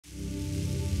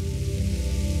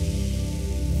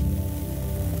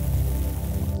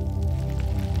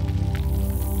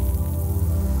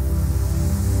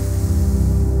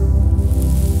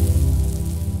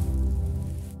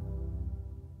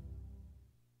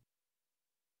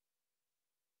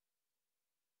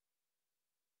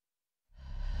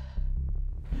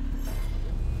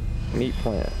meat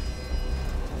plant.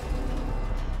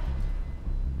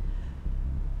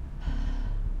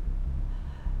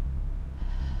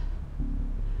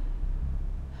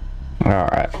 All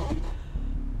right.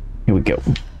 Here we go.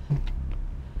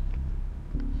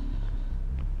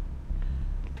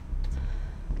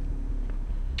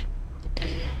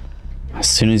 As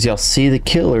soon as y'all see the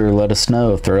killer, let us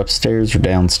know if they're upstairs or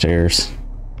downstairs.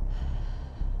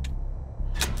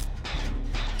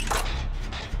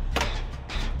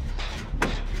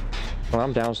 Well,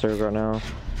 I'm downstairs right now.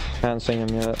 Haven't seen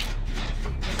him yet.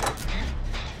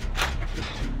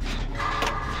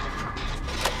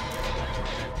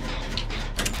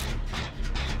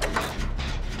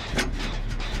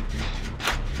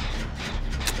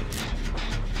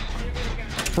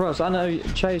 Russ, I know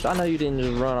Chase, I know you didn't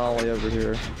just run all the way over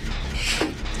here.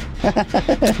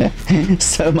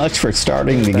 So much for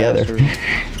starting together.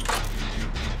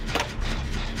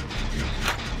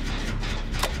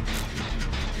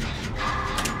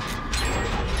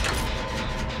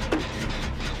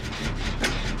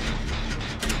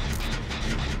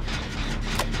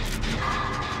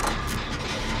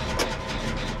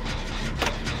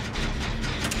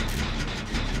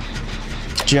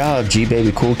 Good job, G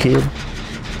baby, cool kid.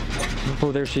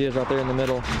 Oh, there she is, right there in the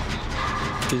middle.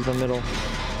 She's in the middle.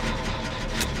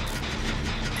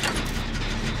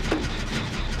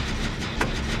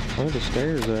 Where are the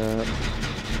stairs at?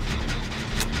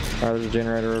 Alright, there's a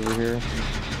generator over here.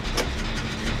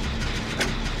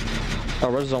 Oh,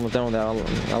 Russ is almost done with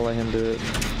that. I'll let him do it.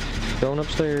 Going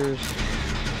upstairs.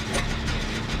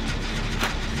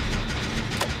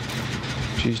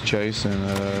 She's chasing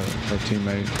her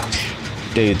teammate.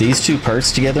 Dude, these two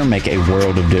perks together make a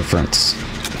world of difference.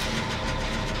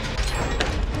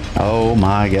 Oh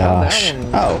my gosh.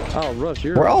 Oh, Russ,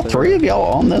 you're were all three of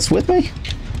y'all on this with me?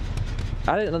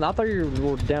 I thought you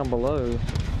were down below.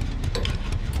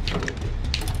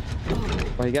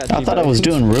 Well, you got I thought I was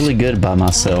doing really good by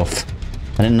myself.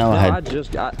 I didn't know I had.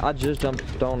 I just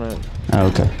jumped on it. Oh,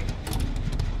 okay.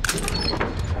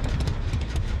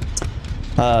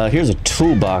 Here's a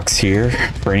toolbox here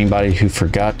for anybody who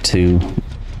forgot to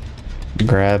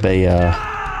grab a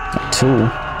tool.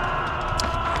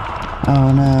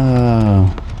 Oh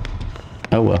no.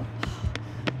 Oh well.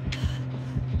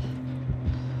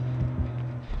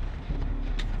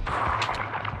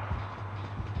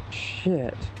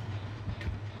 Shit.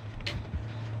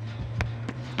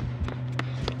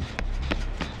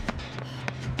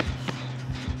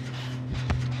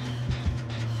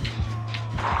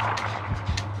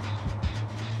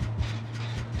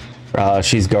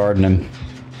 She's guarding him.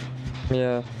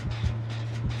 Yeah.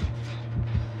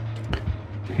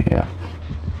 Yeah.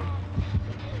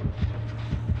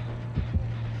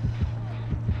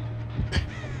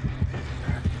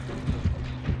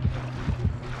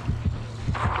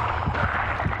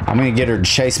 I'm gonna get her to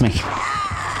chase me. I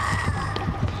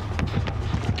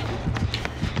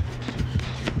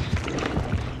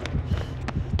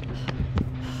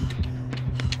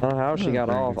don't know how she got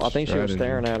off. I think she was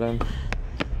staring at him.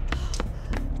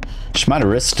 She might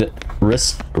have risked it.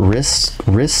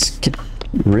 Risked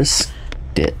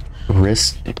it.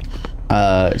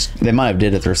 They might have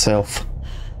did it themselves.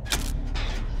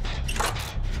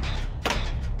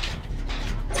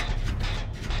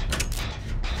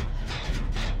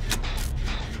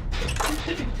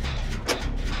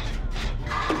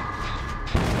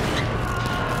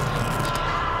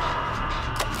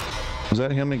 Was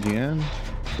that him again?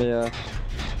 Yeah.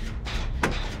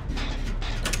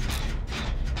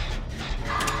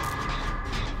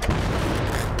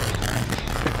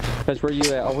 Where you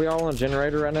at? Are we all on a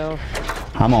generator right now?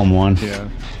 I'm on one. Yeah.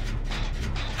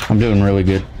 I'm doing really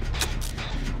good.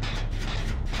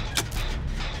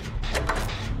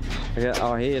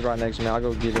 Oh, he is right next to me. I'll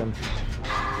go get him.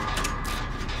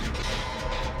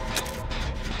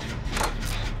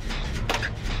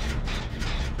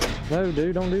 No,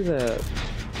 dude, don't do that.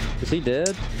 Is he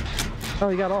dead? Oh,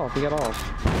 he got off. He got off.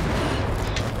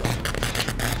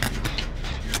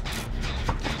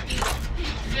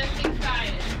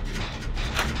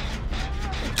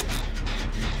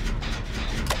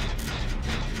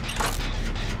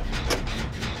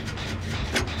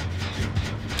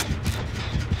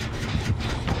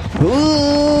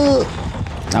 Ooh,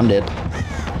 I'm dead.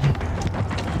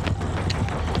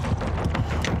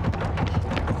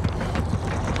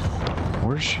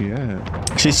 Where's she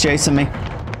at? She's chasing me.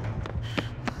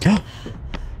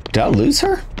 Did I lose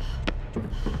her?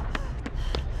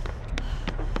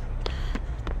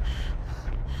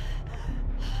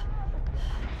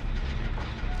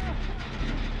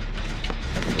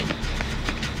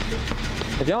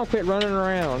 If y'all quit running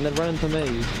around and then running to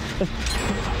me.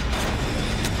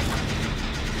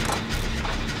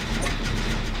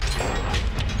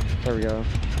 There we go.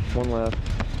 One left.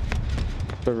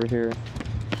 Over here.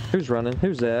 Who's running?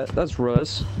 Who's that? That's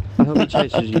Russ. I hope he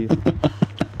chases you.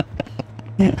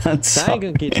 I ain't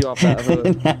gonna get you off that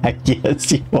hook.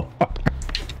 Yes, you are.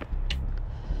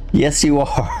 Yes, you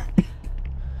are.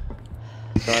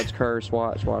 God's curse.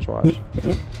 Watch, watch, watch.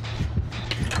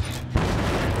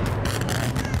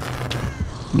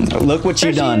 Look what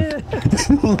you've done.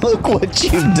 Look what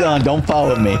you've done. Don't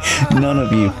follow me. None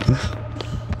of you.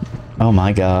 Oh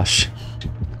my gosh.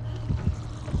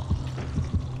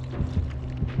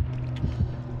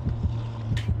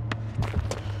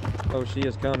 Oh, she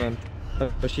is coming.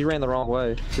 But she ran the wrong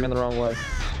way. She ran the wrong way.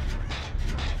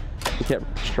 She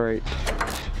kept straight.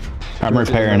 I'm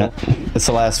repairing it. It's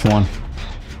the last one.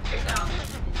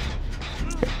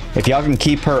 If y'all can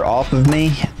keep her off of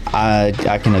me,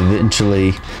 I can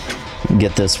eventually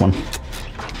get this one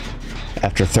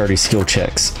after 30 skill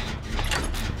checks.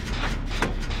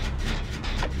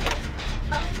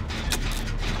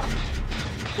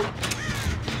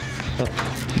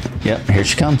 Yep, here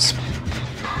she comes.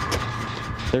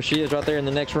 There she is right there in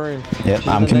the next room. Yep,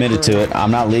 I'm committed to it.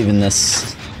 I'm not leaving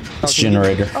this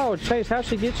generator. Oh, Chase, how'd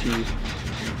she get you?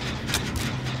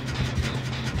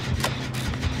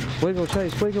 Wiggle,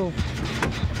 Chase, wiggle.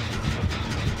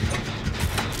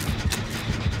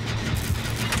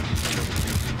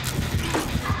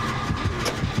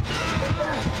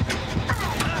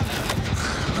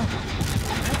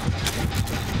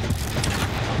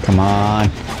 Come on.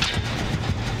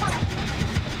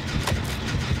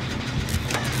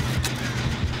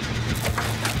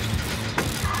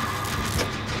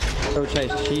 Oh,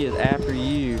 Chase, she is after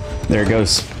you. There it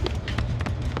goes.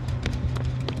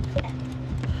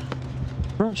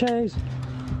 Run, Chase.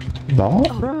 Ball?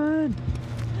 Run.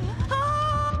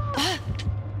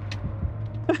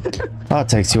 Oh, it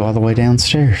takes you all the way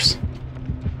downstairs.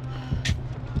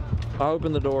 I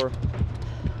opened the door.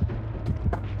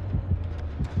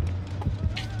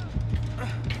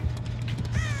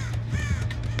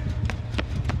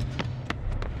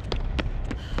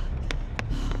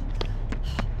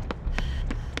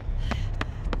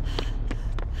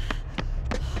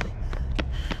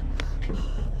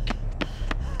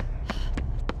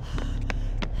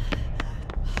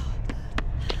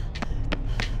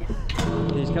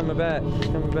 He's coming back. He's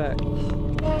coming back.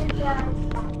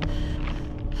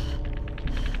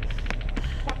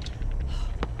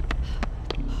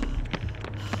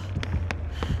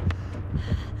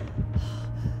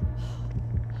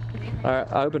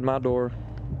 Alright, I opened my door.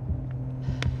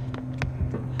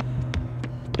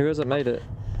 Who hasn't made it?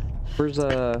 Where's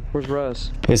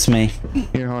Russ? It's me.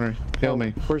 Here, Hunter. Help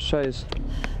me. Where's Chase?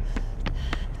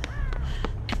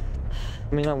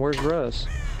 I mean, where's Russ?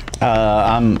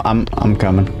 I'm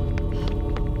coming.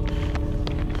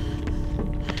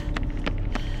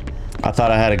 I thought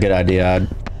I had a good idea.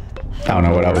 I don't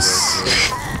know what I was.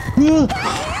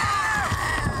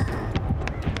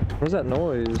 What's that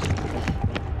noise?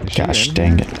 Gosh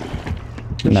dang it.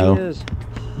 There No. she is.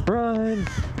 Run!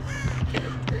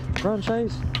 Run,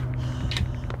 Chase!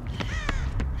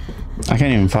 I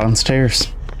can't even find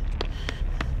stairs.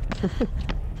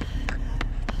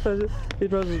 He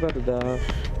Russ is about to die.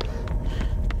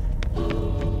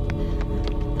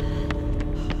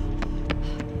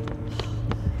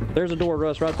 There's a door,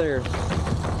 Russ, right there.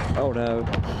 Oh no.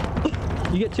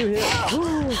 You get 2 hits.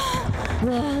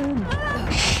 Run!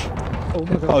 Oh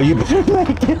my god. Oh, you better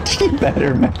make it. You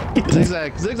better make it.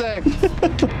 Zigzag, zigzag.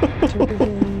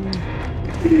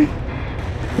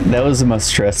 That was the most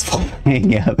stressful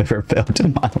thing I've ever felt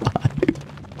in my life.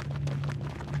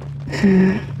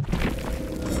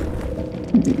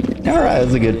 Alright, it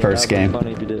was a good first game.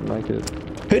 Funny if you didn't make it.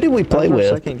 Who did we play with?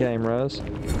 Second game, Russ.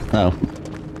 Oh.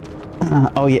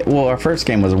 Oh yeah, well our first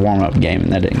game was a warm-up game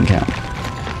and that didn't count.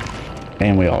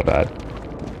 And we all died.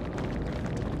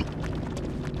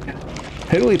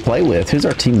 Who do we play with? Who's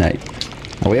our teammate?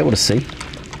 Are we able to see?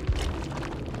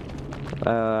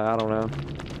 I don't know.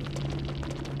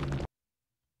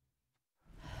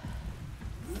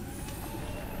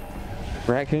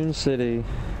 Raccoon City.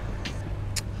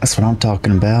 That's what I'm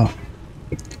talking about.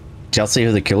 Did y'all see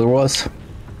who the killer was?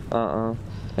 I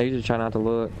usually try not to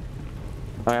look.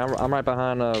 Alright, I'm right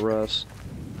behind Russ.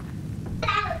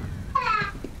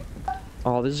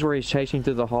 Oh, this is where he's chasing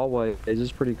through the hallway. This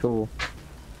is pretty cool.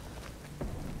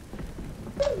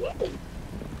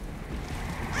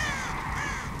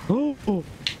 Oh,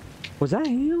 was that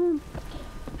him?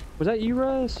 Was that you,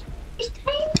 Russ? It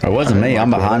wasn't me. I'm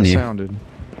behind you. Sounded.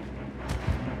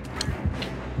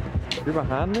 You're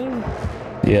behind me?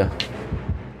 Yeah.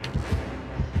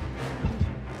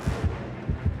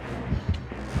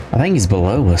 I think he's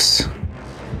below us.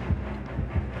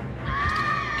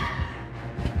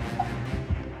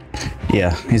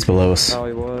 Yeah, he's below us. Oh,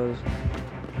 he was.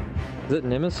 Is it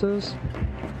Nemesis?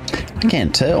 I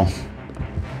can't tell.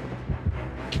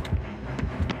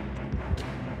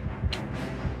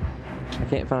 I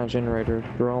can't find a generator.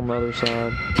 They're on the other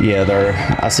side.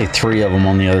 Yeah, I see 3 of them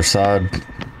on the other side.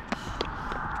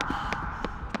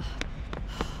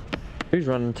 Who's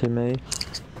running to me?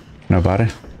 Nobody.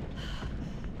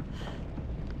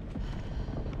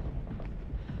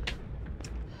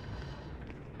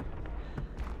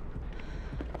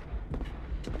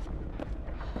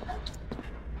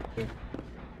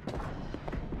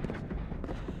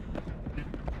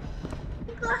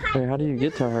 Hey, how do you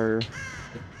get to her?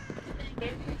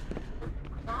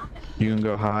 You can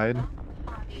go hide.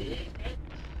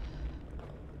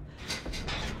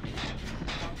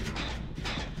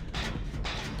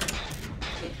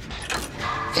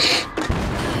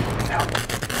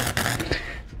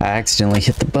 I accidentally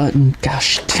hit the button.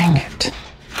 Gosh dang it.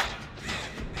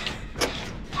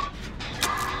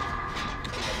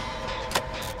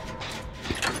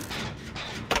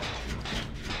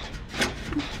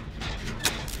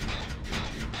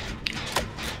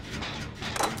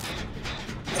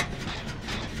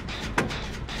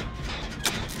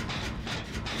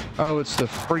 Oh, it's the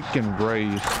freaking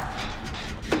Wraith.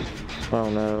 Oh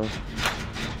no.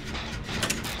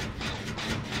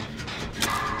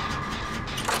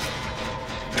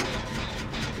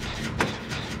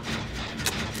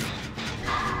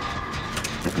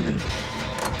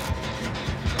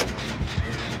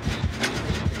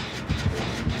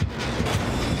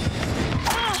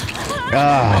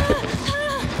 Ah.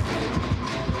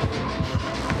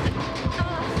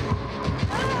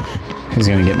 He's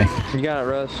gonna get me. You got it,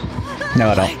 Russ. No,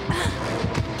 I don't.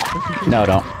 No, I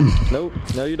don't. Nope.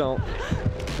 No, you don't.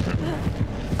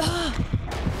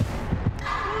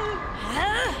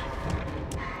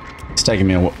 It's taking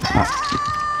me a while.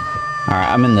 Alright,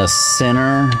 I'm in the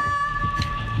center.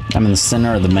 I'm in the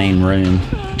center of the main room,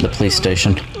 the police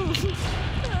station.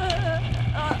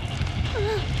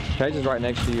 Cage is right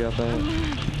next to you, I think.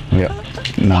 Yep.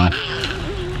 No.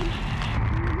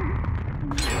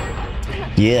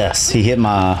 Yes, he hit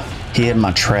my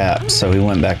trap, so he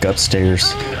went back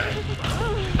upstairs.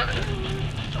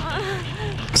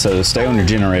 So stay on your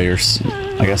generators.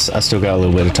 I guess I still got a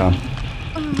little bit of time.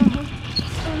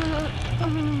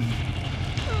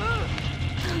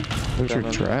 What's your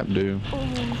trap do?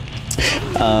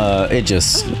 It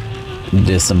just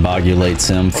disembogulates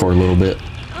him for a little bit.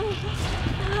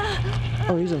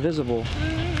 Oh, he's invisible.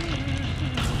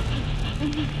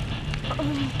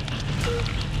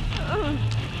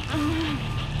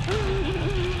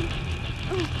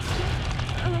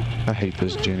 I hate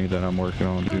this Jenny that I'm working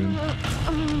on, dude.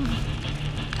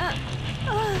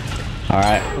 All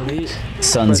right,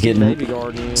 sun's baby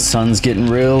guardian. getting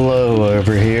real low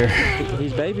over here.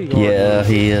 He's baby guardian. Yeah,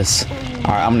 he is.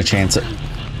 All right, I'm gonna chance it.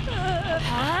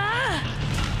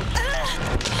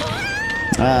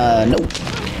 Nope.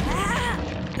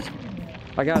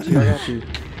 I got you. I got you.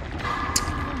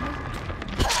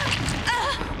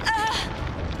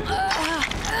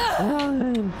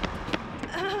 Run.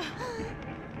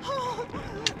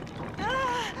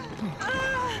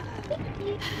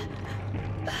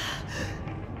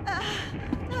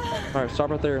 All right, stop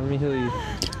right there. Let me heal you.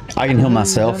 I can heal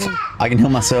myself. I can heal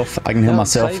myself. I can heal No,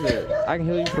 myself. save it. I can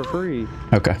heal you for free.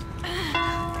 Okay.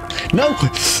 No.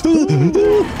 Hold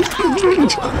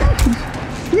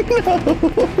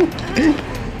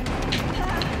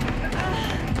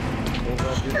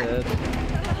up your head.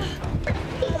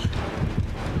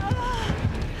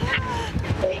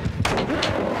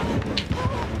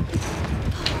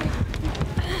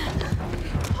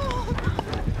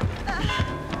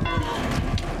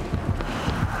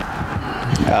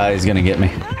 He's gonna get me.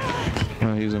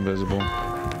 No, he's invisible.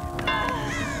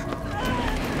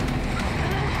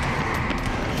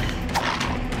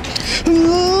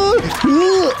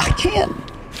 I can't.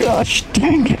 Gosh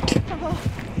dang it.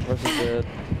 Where's his dead?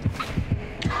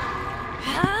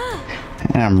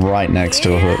 And I'm right next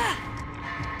to a hook.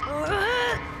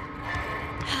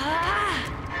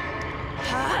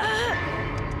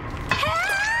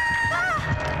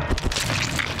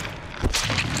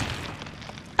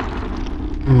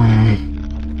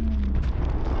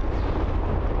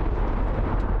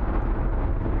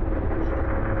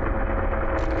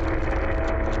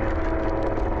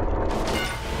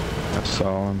 I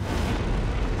saw him.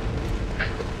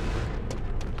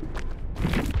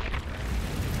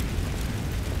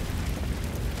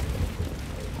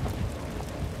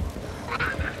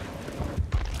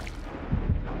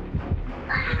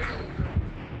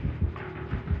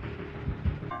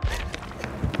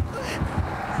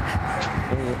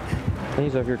 He's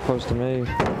He's over here close to me.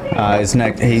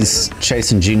 He's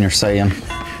chasing Junior Saiyan.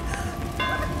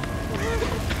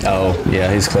 Oh,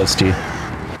 yeah, he's close to you.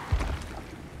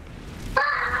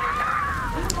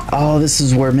 Oh, this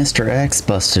is where Mr. X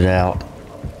busted out.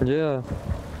 Yeah.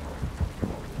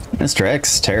 Mr.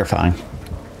 X is terrifying.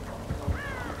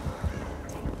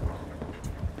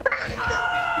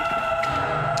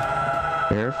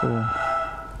 Careful.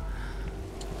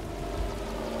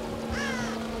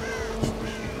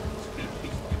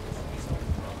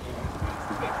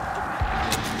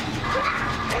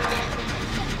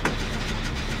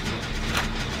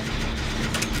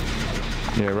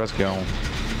 Yeah, let's go.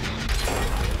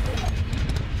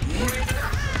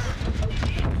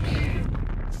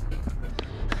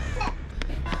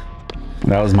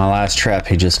 That was my last trap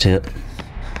he just hit.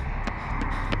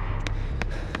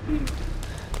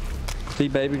 See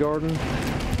Baby Garden?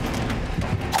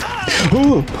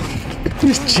 Ooh!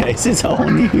 Just chases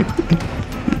on you.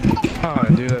 Oh,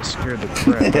 dude, that scared the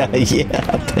crap out of me. Yeah,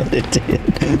 I bet it did.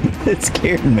 It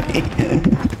scared me.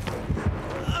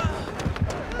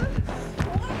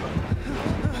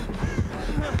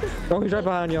 Oh, he's right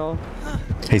behind y'all.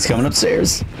 He's coming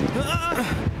upstairs.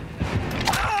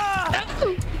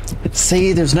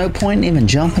 See, there's no point in even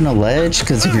jumping a ledge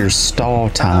because of your stall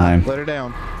time. Let her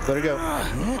down. Let her go.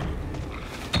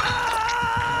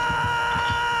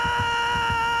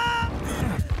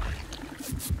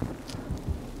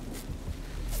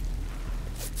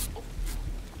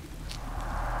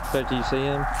 So, do you see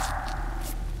him?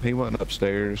 He went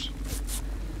upstairs.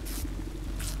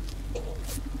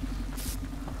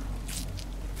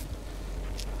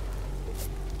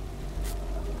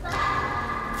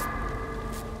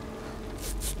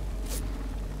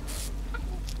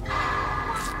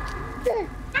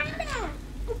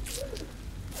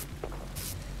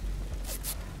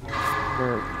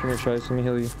 Come here, Chase. Let me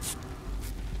heal you.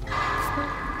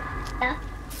 No.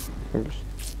 Oops.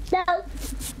 No.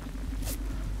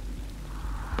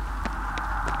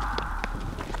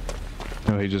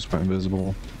 No, he just went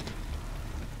invisible.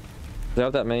 Is that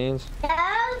what that means? No.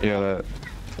 Yeah,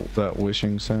 that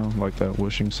wishing sound, like that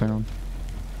whooshing sound.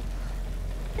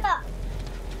 No.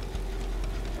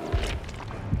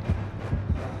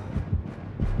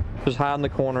 Just hide in the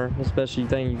corner. That's the best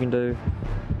thing you can do.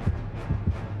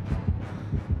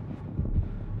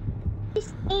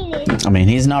 He's eating. I mean,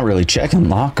 he's not really checking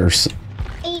lockers.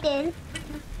 Eating.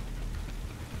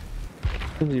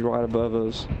 He's right above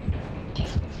us.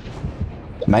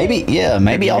 Maybe, yeah,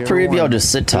 maybe all three of y'all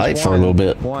just sit tight for a little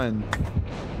bit. One.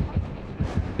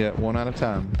 Yeah, one at a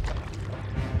time.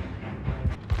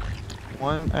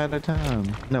 One at a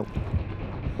time. No.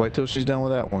 Wait till she's done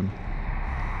with that one.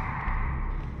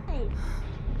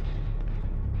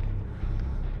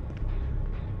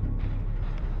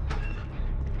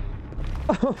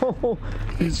 Oh,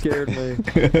 you scared me.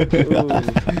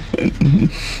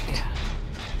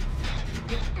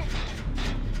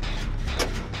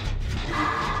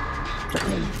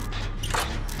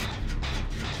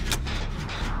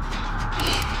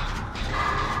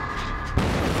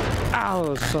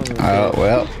 Ow, son of a bitch.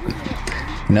 Well,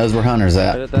 he knows where Hunter's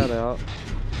at. Edit that out.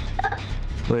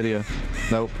 Lydia.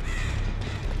 Nope.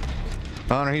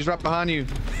 Hunter, he's right behind you.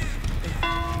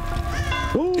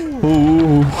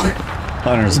 Ooh,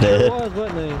 Hunter's He dead. was,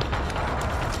 wasn't he?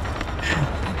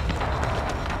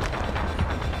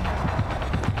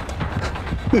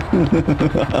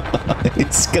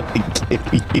 It's gonna kill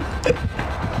you.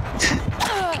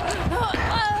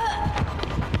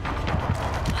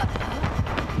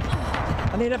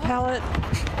 I need a pallet.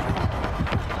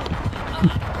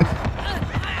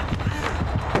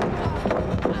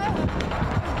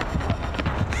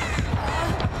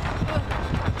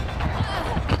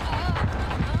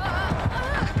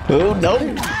 Oh, no.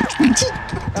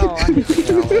 Oh, I hate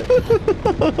the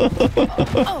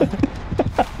pallet.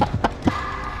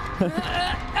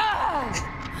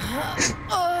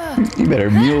 You better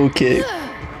mule kick.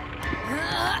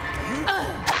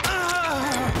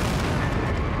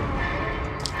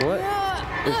 What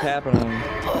is happening?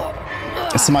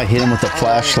 Somebody hit him with a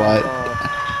flashlight.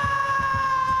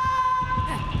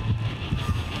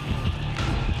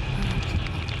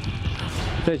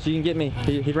 Chase, you can get me.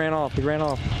 He ran off. He ran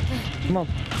off. Come on.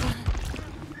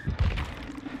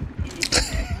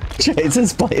 Chase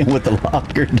is playing with the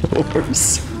locker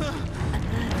doors.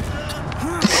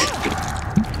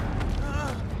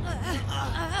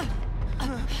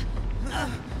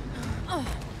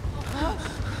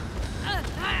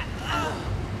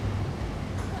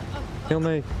 Kill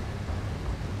me.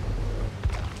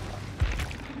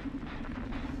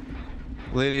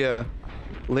 Lydia,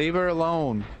 leave her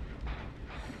alone.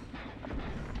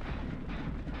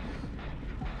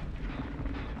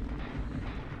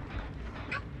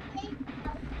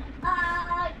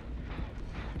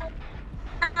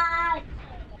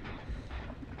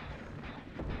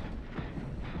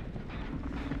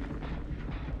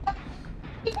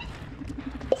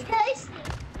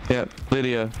 Yeah,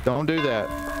 Lydia, don't do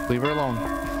that. Leave her alone.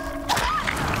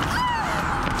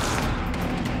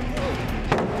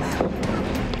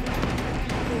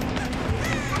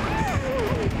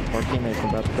 Our teammates are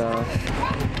about to die.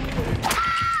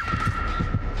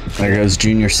 There goes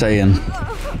Junior Saiyan.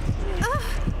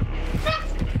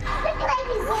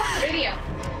 Video.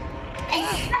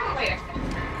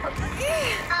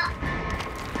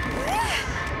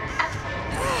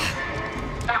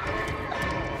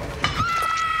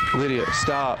 Lydia,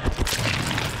 stop.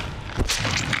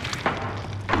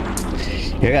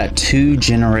 I got 2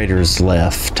 generators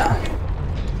left.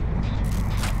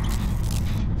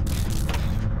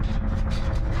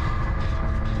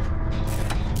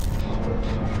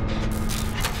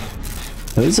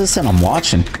 Who's this that I'm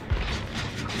watching?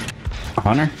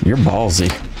 Hunter, you're ballsy.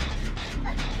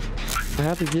 I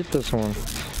have to get this one.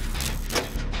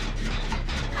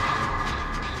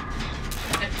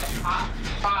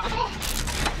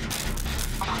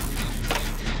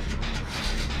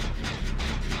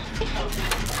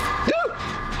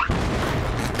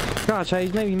 Gosh,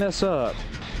 Hayes, made me mess up.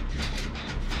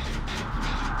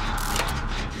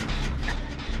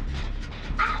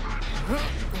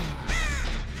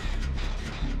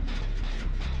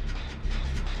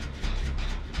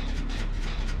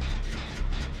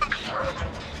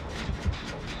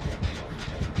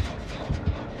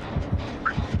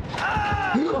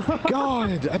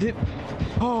 God, I did.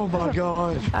 Oh my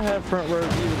God. I had front row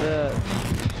view of that.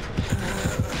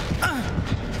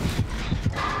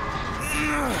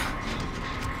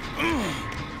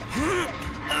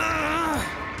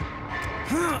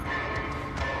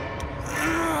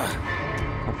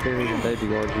 I fear he can baby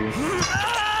guard you.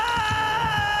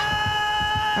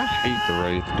 I hate the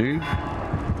Wraith, dude.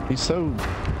 He's so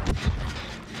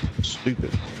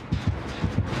stupid.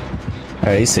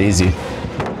 Alright, he sees you.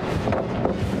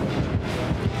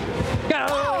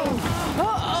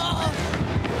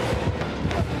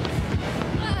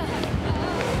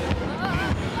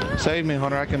 Save me,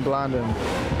 Hunter. I can blind him.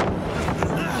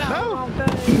 No!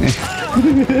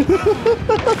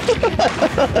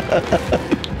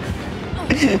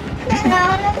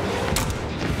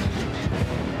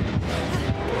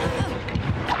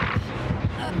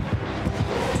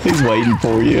 He's waiting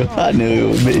for you. I knew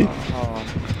it would be.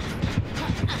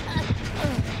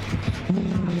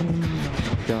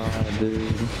 God,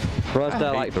 dude. Rust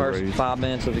out like first 5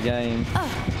 minutes of the game.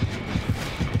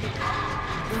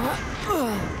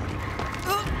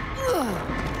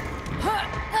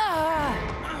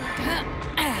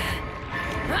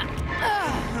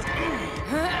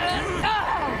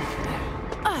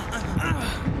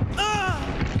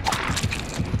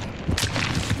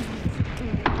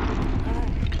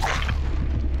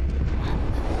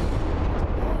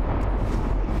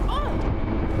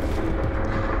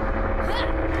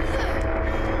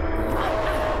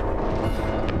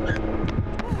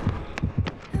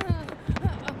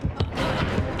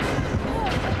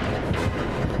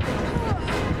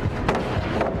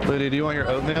 Lydia, do you want your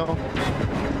oatmeal?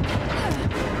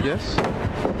 Yes?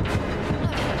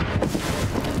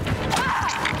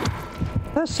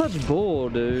 That's such bull,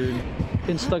 dude.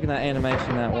 Getting stuck in that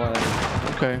animation that way.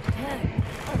 Okay.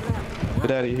 But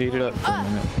Daddy, heat it up for a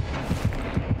minute.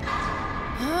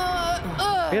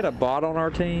 We had a bot on our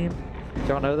team.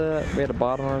 Y'all know that? We had a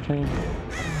bot on our team.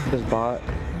 This bot.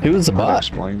 Who was the That bot?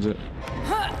 explains it.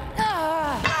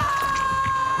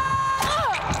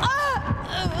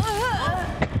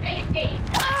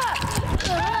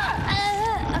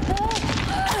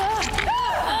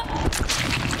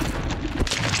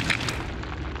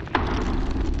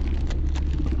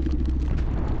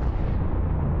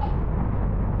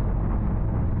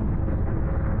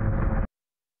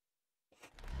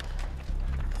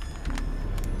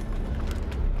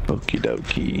 Okie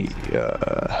dokie.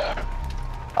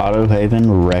 Auto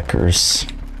Haven Wreckers.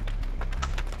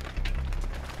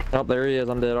 Oh, there he is.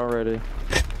 I'm dead already.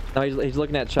 No, he's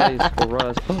looking at Chase or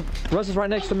Russ. Russ is right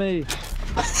next to me.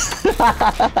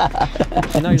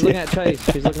 No, he's looking at Chase.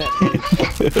 He's looking at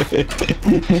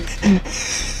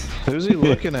Chase. Who's he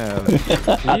looking at?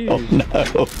 You. Oh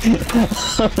no.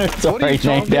 It's What are you already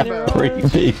named talking after about? 3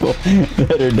 people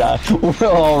that are dying. We're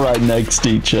all right next to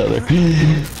each other.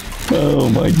 Oh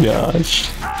my gosh.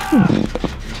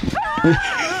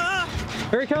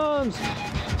 Here he comes.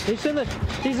 He's in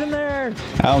there.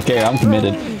 I don't care, I'm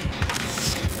committed.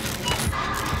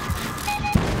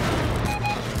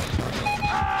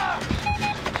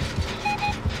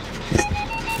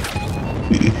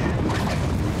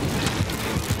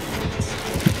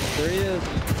 There he is.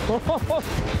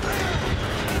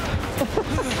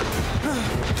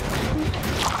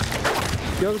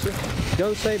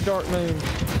 Go save Dark Moon.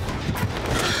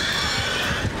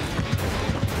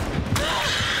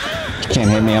 Can't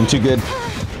hit me, I'm too good.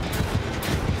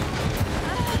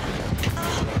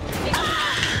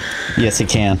 Yes, he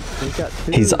can.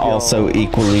 He's also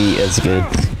equally as good.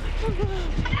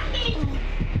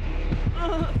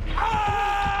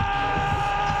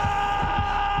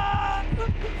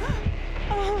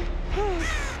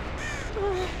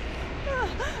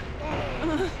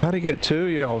 How'd he get two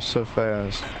of y'all so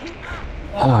fast?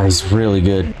 Oh, he's really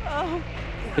good.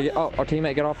 Oh, our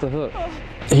teammate got off the hook.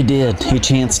 He did. He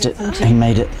chanced it. He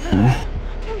made it.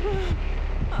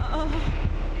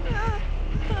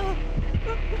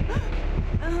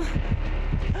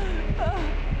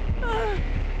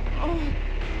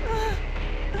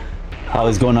 Oh,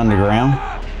 he's going underground?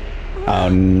 Oh,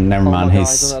 never mind.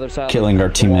 He's killing our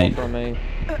teammate.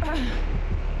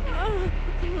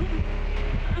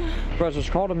 Bro,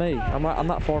 just call to me. I'm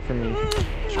not far from you.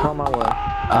 Just call my way.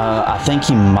 I think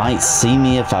he might see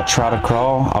me if I try to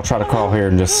crawl. I'll try to crawl here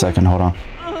in just a second. Hold on.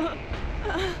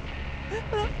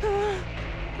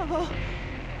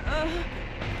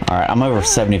 Alright, I'm over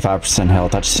 75%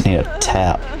 health. I just need a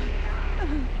tap.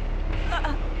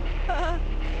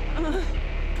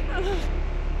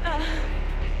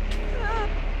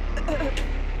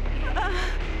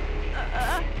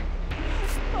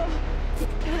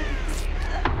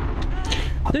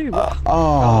 Dude,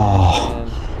 oh.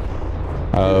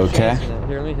 Okay.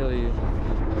 Here, let me heal you.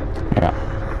 Yeah.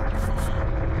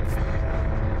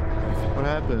 What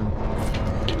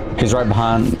happened? He's right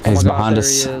behind. He's behind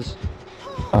us. There he is.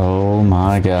 Oh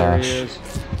my gosh. There he is.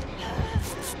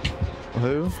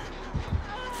 Who?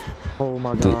 Oh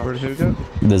my god. Where'd who go?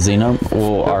 The Xeno.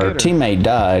 Well, our teammate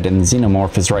died, and the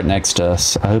Xenomorph is right next to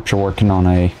us. I hope you're working on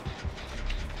a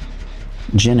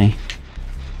Jenny.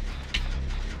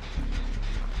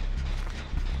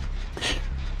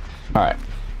 Alright.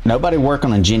 Nobody work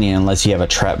on a Jenny unless you have a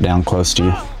trap down close to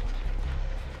you.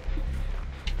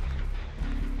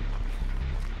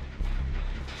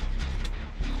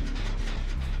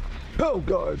 Oh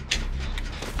god.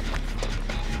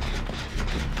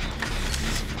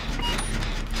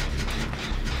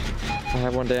 I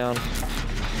have one down.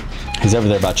 He's over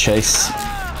there by Chase.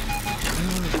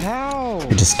 How?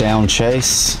 He just downed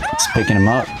Chase. He's picking him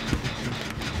up.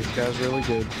 This guy's really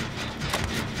good.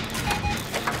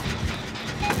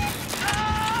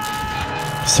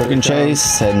 Circuit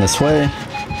Chase, heading this way.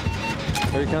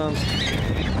 Here he comes.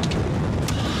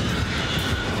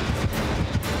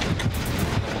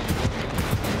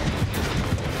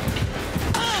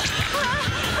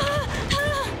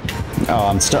 Oh,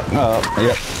 I'm stuck. Oh,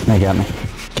 yep. They got me.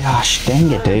 Gosh,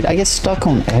 dang it, dude. I get stuck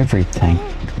on everything.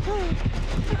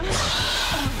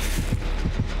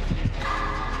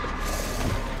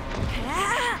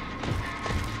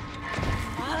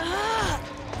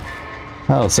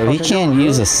 Oh, so he can't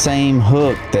use the same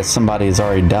hook that somebody has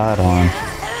already died on.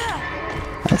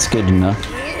 That's good to know.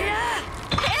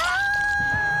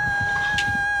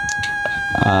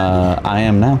 I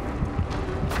am now.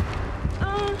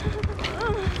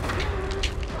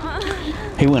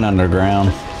 He went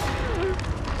underground.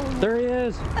 There he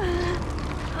is.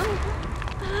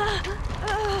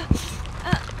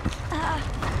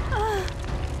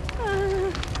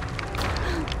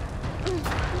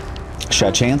 Should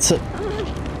I chance it?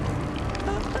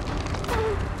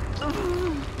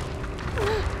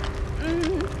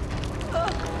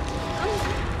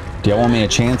 Do y'all want me to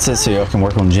chance it so y'all can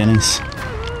work on Jenny's?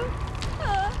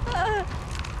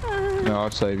 No,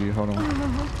 I'll save you. Hold on.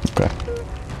 Okay.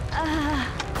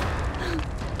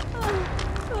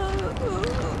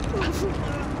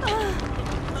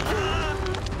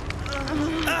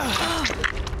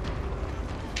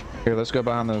 Here, let's go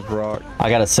behind those rocks.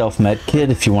 I got a self-med kit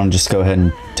if you want to just go ahead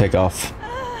and take off.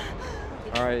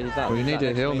 Alright, he's not. Well, you need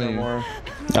to heal me. No more.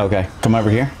 Okay, come over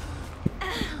here.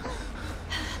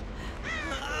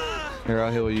 Here,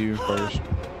 I'll heal you first.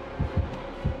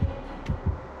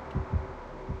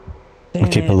 We'll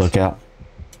keep a lookout.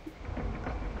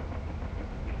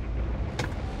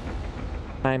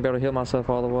 I ain't be able to heal myself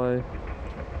all the way.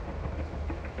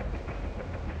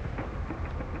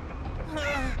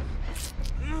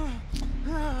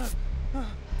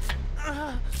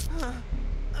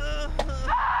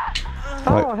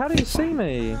 Oh, how do you see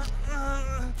me?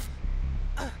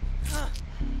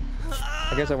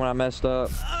 I guess that when I messed up.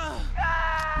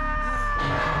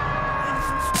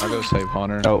 I'll go save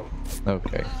Hunter. Oh,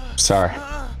 Okay. sorry.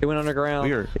 He went underground.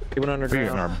 We're He went underground.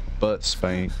 getting our butt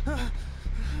spanked.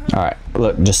 Alright,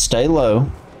 look, just stay low.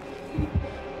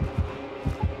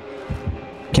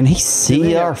 Can he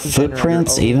see our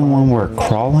footprints even when we're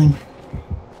crawling?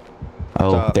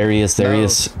 Oh, Stop. there he is, there he No.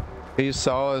 is. He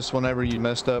saw us whenever you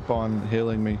messed up on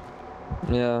healing me.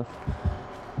 Yeah.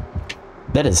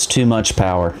 That is too much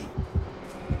power.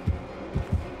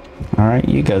 Alright,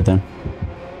 you go then.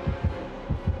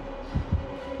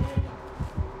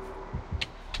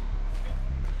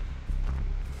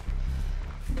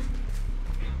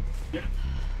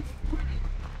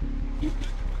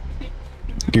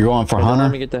 You're going for Hunter?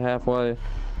 Let me get to halfway.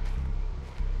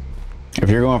 If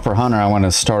you're going for Hunter, I want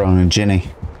to start on Jenny.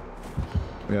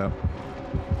 Yeah.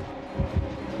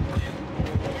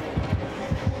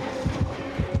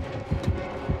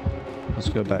 Let's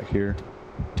go back here.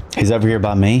 He's over here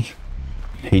by me.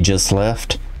 He just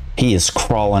left. He is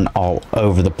crawling all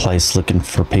over the place looking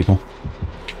for people.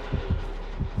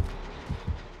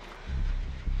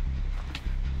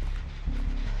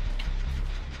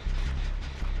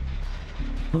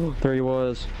 Oh, there he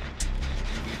was.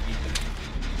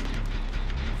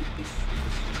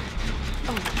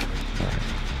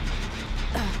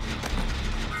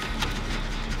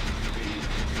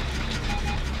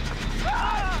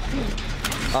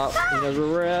 Oh, he knows where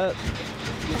we're at.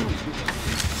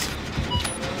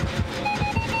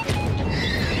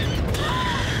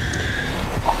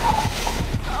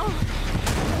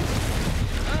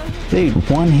 Dude,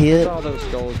 one hit. Saw those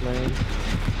skulls, man.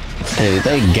 Dude,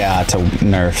 they got to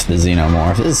nerf the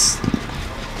xenomorph. This.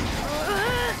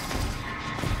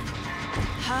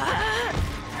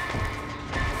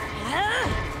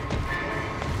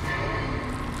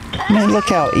 Man, look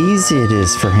how easy it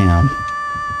is for him.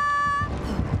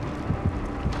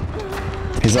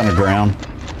 He's underground.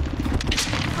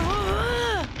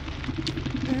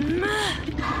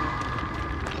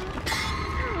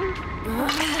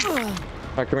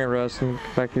 Alright, come here, Russ. Come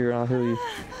back here and I'll heal you.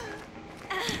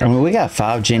 I mean, we got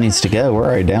 5 Jennies to go. We're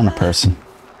already down a person.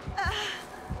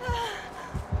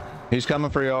 He's coming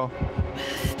for y'all.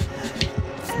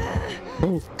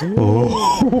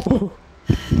 Oh.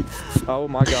 Oh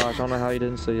my gosh, I don't know how you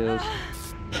didn't see us.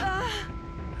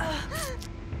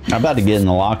 I'm about to get in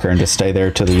the locker and just stay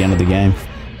there till the end of the game.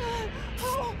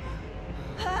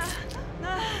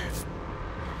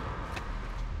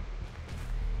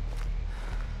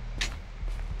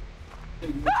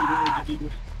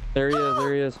 There he is,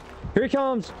 there he is. Here he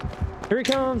comes! Here he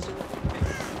comes!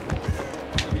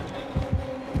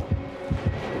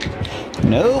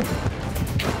 Nope.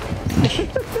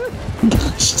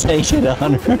 Take it,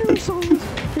 Hunter. He never saw us.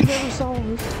 He never saw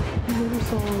us. He never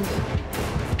saw us.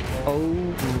 Oh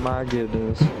my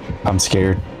goodness. I'm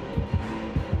scared.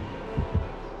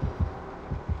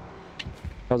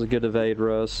 That was a good evade,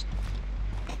 Russ.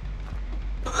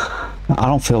 I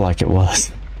don't feel like it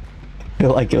was. I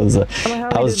feel like it was a.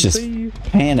 I was just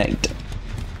panicked.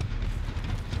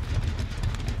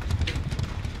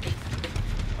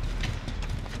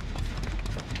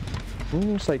 I'm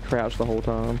gonna stay crouched the whole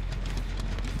time.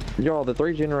 Y'all, the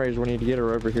 3 generators we need to get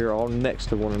are over here, all next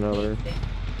to one another.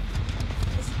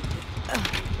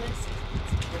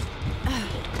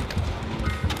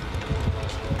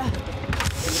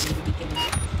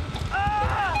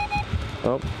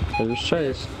 Oh, there's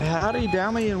Chase. How did he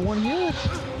down me in one hit?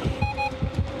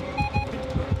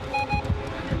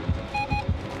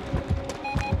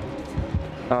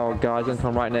 Oh god, he's gonna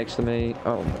come right next to me.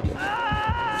 Oh my god.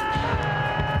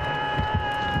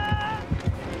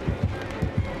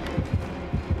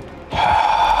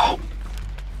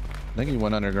 I think he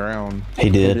went underground. He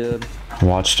did. He did. I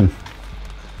watched him.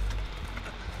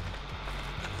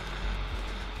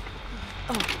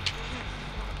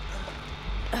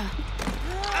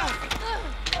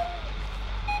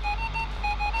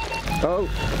 Oh,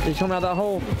 he's coming out that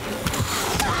hole.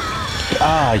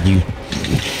 Ah, you.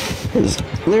 There's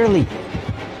literally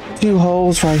 2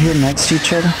 holes right here next to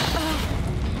each other.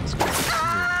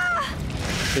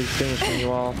 He's finishing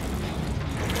you off.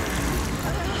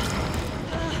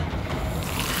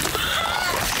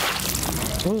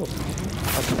 Oh,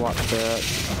 I can watch that.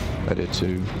 I did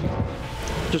too.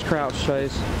 Just crouch,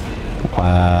 Chase.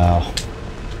 Wow.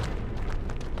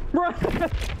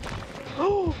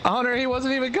 Hunter, he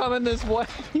wasn't even coming this way.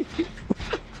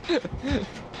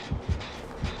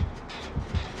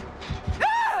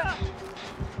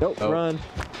 Nope, Oh. run.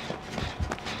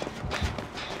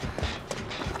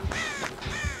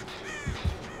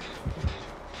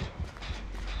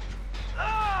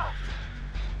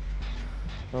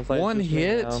 Sounds like One it's just me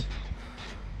hit? now.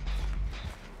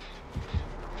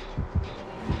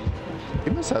 He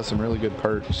must have some really good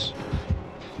perks.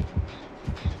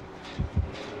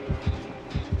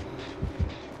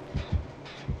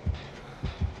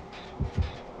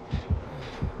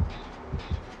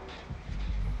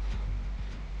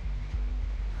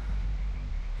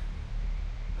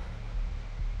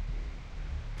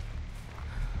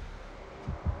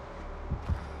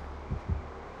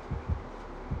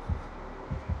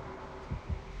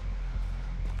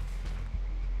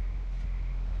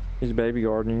 He's baby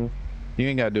guarding you. You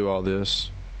ain't gotta do all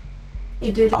this.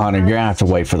 Hunter, you're gonna have to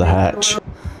wait for the hatch.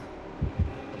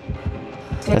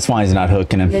 That's why he's not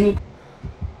hooking him.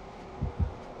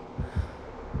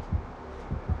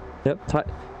 Yep.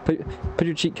 Put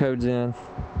your cheat codes in.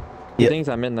 He Yep. thinks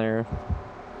I'm in there.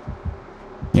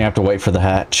 You have to wait for the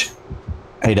hatch.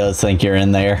 He does think you're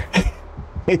in there.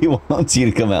 He wants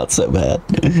you to come out so bad.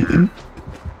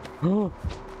 Oh,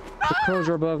 the crows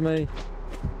are above me.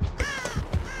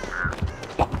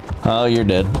 Oh, you're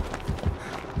dead.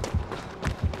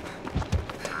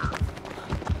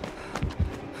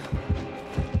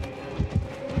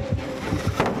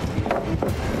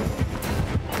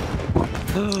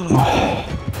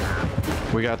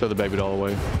 We gotta throw the baby doll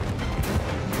away.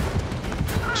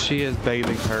 She is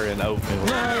bathing her in oatmeal.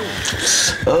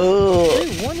 Oh.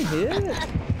 Dude, one hit.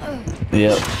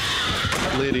 Yep.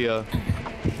 Lydia.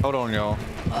 Hold on, y'all.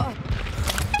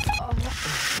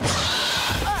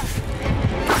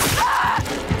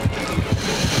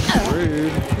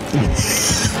 Rude.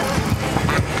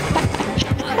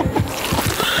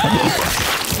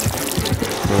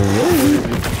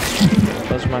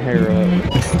 Bust my hair up.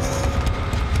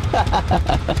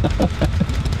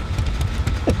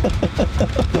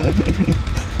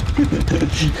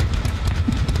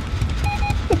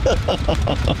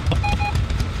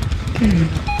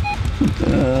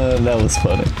 That was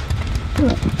funny.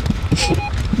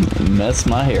 Mess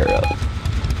my hair up.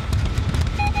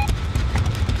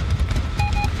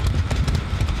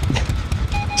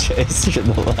 Chase, you're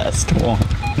the last one.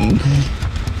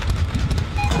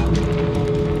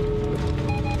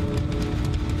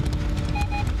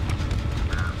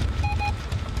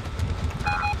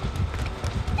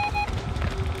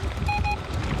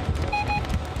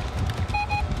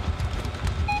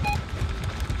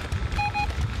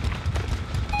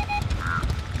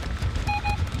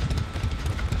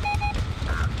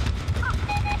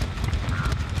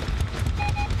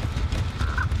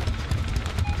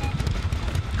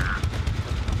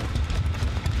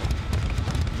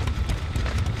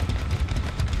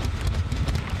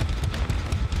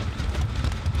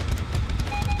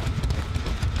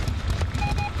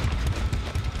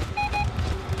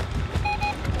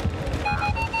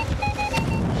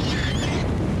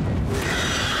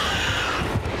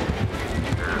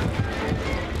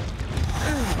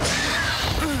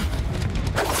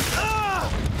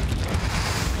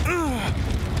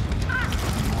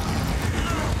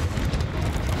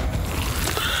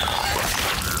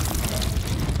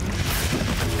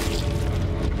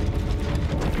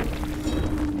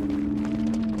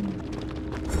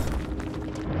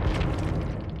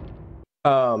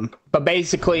 But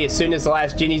basically, as soon as the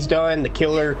last Jenny's done, the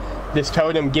killer, this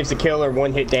totem gives the killer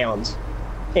one-hit downs.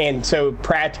 And so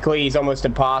practically, it's almost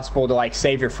impossible to like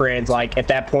save your friends. Like at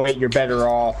that point, you're better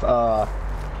off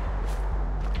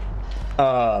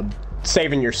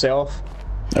saving yourself.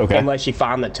 Okay. Unless you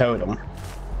find the totem.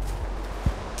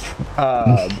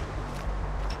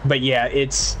 But yeah,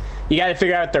 it's you got to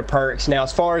figure out their perks. Now,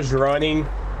 as far as running,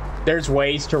 there's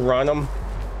ways to run them.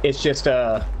 It's just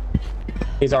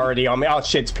he's already on me. Oh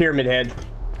shit, it's Pyramid Head.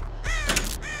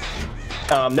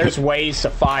 There's ways to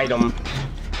fight them.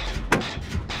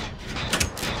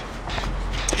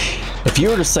 If you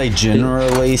were to say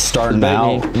generally starting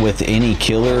out with any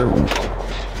killer,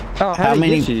 Oh, how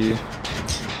many you?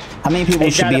 how many people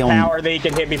He's should got be a on power that he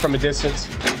can hit me from a distance.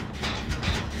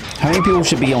 how many people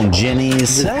should be on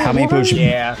Jenny's? How many people should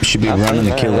be I've running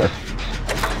seen the killer?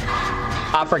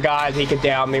 that. I forgot he could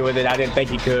down me with it. I didn't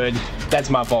think he could. That's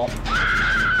my fault.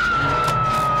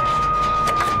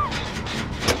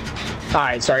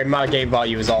 Alright, sorry, my game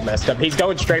volume is all messed up. He's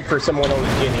going straight for someone on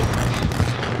Jenny.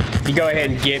 You go ahead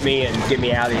and get me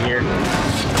out of here.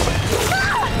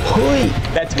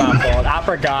 That's my fault. I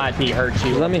forgot he hurt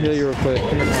you. Let me heal you real quick.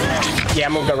 Yeah,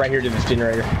 I'm gonna go right here to this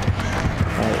generator.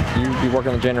 Alright, you be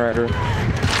working on the generator.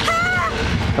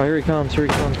 Oh, here he comes, here he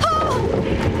comes.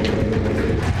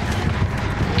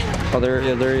 Oh, there he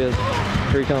is, there he is.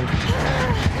 Here he comes.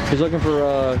 He's looking for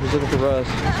Russ.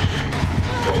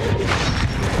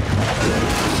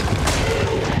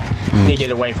 Need to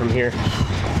get away from here.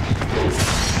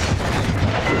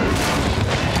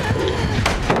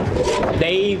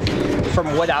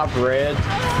 From what I've read,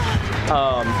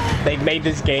 they've made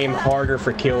this game harder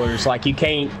for killers. Like you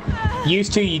can't,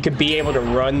 used to you could be able to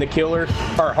run the killer,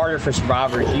 or harder for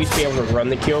survivors. You used to be able to run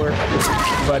the killer,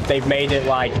 but they've made it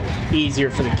like easier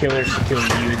for the killers to kill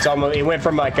you. It's almost, it went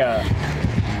from like a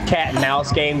cat and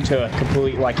mouse game to a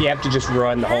complete, like you have to just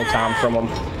run the whole time from them.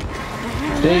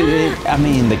 Dude, I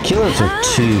mean, the killers are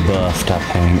too buffed, I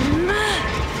think.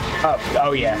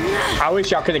 Oh yeah. I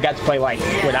wish y'all could have got to play like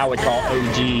what I would call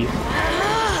OG.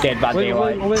 Dead by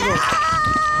Daylight.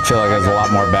 I feel like there's a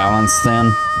lot more balance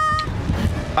then.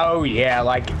 Oh yeah,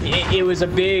 like it was a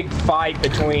big fight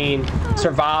between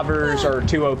survivors are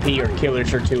too OP or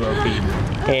killers are too OP,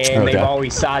 and they've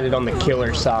always sided on the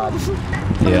killer side.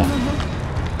 Yeah.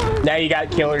 Now you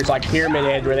got killers like Pyramid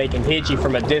Head where they can hit you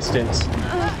from a distance,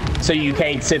 so you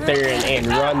can't sit there and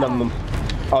run them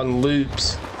on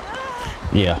loops.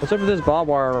 Yeah. What's up with this barbed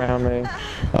wire around me?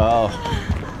 Oh.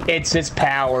 It's his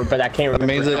power, but I can't remember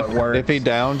That means how it works. if he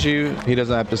downs you, he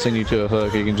doesn't have to send you to a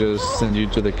hook. He can just send you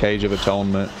to the Cage of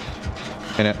Atonement,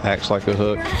 and it acts like a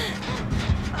hook.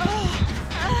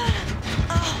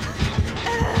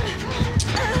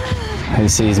 He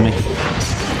sees me.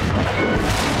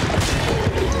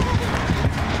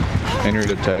 And you're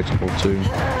detectable too.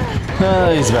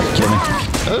 He's about to kill me.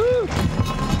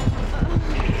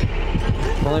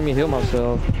 Don't let me heal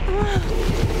myself.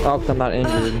 Oh, 'cause I'm not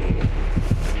injured.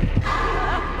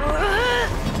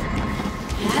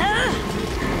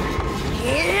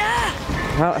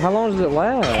 How long does it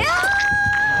last? I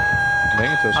think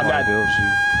until somebody heals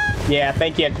you. Yeah, I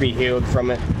think you have to be healed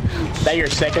from it. Is that your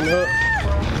second hook?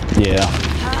 Yeah.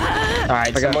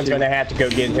 Alright, someone's gonna have to go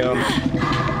get him.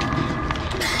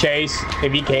 Chase,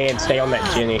 if you can, stay on that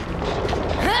Jenny.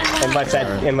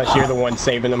 Unless you're the one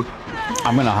saving him.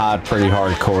 I'm gonna hide pretty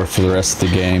hardcore for the rest of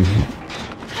the game.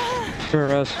 Come here,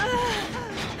 Russ.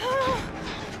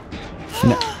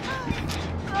 No.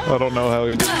 I don't know how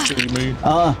he didn't see me.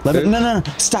 Let me, no.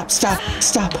 Stop,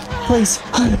 please.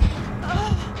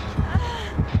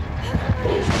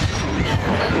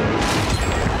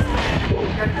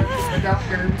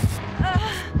 Doctor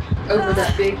over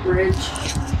that big bridge.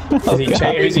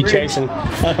 Who's he chasing?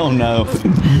 I don't know.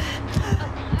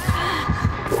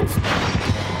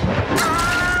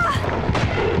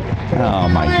 Oh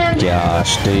my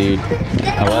gosh, dude.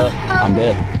 Oh, well, I'm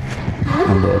dead.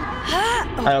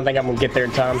 I don't think I'm gonna get there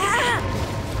in time.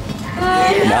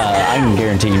 I can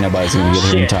guarantee you nobody's gonna get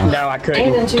here in time. No, I And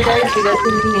couldn't. in 2 days we go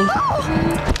to meeting.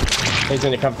 He's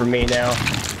gonna come for me now.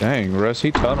 Dang, Russ,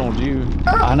 he tunneled you.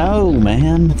 I know,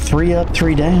 man. 3 up,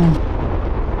 3 down.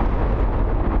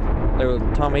 There,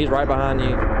 Tommy, he's right behind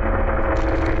you.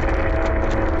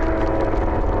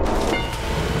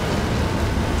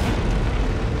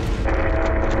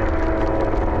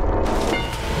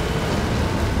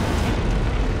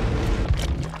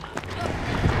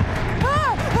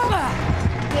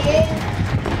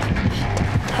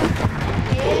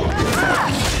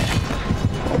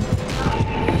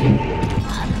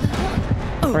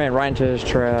 Ran right into his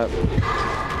trap.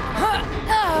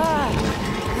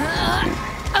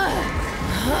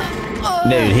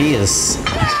 Dude, he is...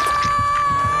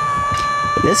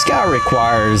 This guy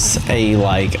requires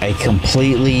a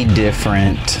completely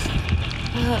different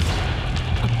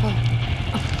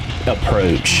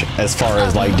approach as far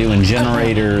as like doing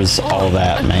generators, all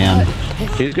that, man.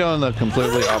 He's going the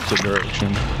completely opposite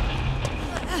direction.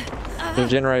 There's a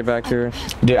generator back here.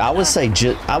 Dude, I would say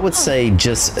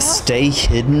just stay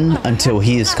hidden until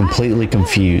he is completely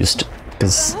confused,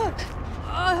 because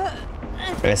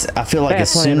I feel like as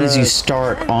soon as you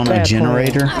start on a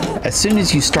generator,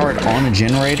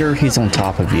 he's on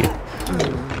top of you,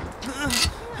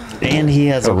 and he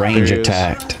has a range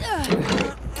attack.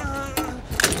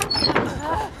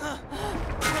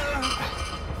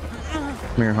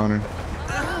 Come here, Hunter.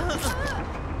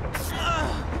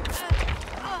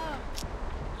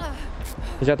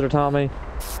 He's out there, Tommy.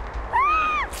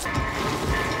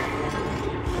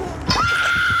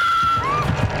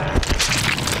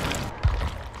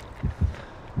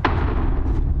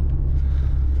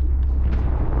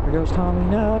 There goes Tommy,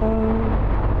 no.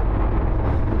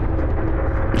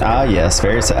 Ah, yes,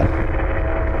 very sad.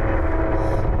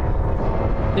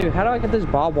 Dude, how do I get this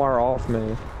barbed wire off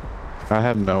me? I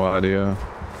have no idea.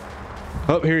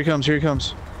 Oh, here he comes, here he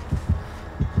comes.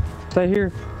 Stay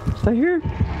here. Stay here.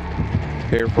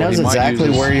 Careful, Knows he might exactly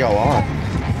use his- where y'all are.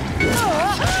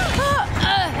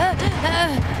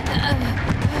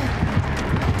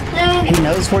 He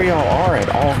knows where y'all are at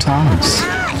all times.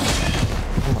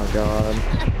 Oh my god.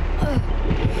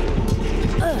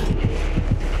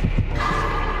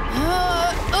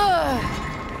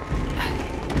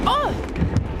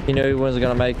 He knew he wasn't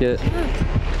gonna make it.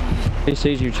 He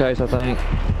sees you, Chase, I think.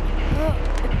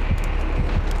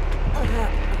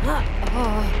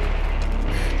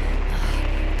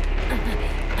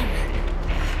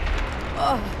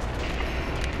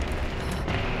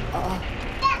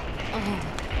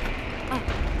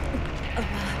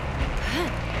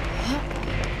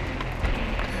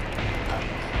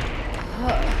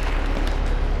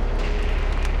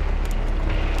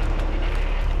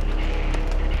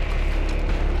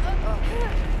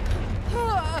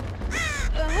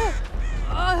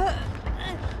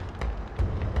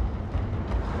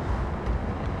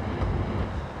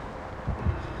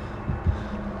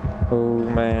 Oh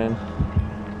man.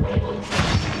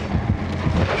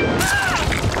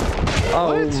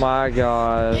 Oh my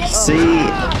god. See,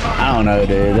 I don't know,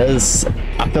 dude.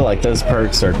 I feel like those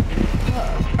perks are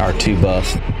too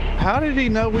buff. How did he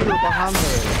know we were behind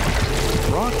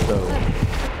the rock, though?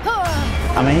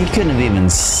 I mean, he couldn't have even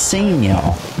seen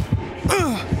y'all.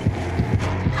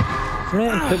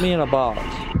 Man, put me in a box.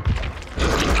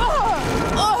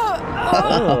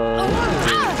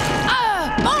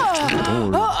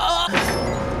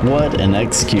 What an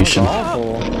execution.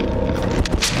 Awful.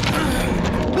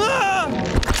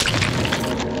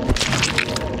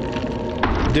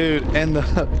 Dude, and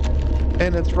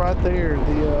it's right there,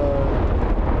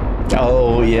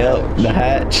 Oh, yeah, the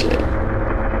hatch.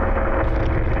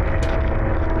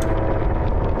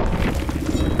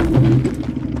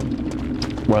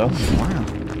 Well,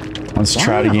 let's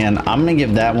try it again. I'm gonna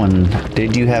give that one,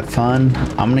 did you have fun?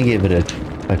 I'm gonna give it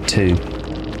a 2.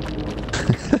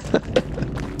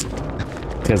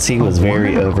 Because he was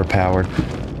very overpowered.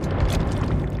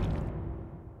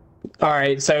 All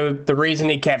right, so the reason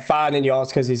he kept finding y'all is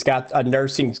because he's got a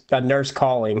nurse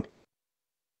calling.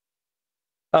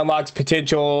 Unlocks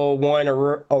potential 1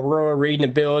 Aurora reading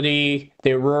ability.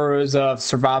 The Auroras of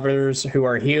survivors who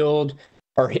are healed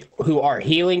or who are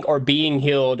healing or being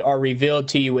healed are revealed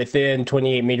to you within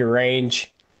 28-meter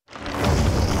range.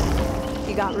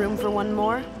 You got room for one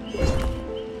more?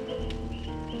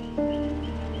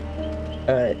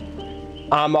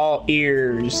 I'm all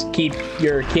ears. Keep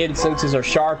your kid senses are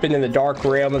sharpened in the dark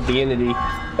realm of the entity.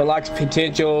 Unlocks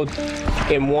potential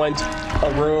in 1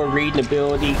 Aurora reading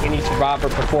ability. Any survivor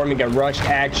performing a rush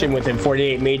action within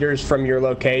 48 meters from your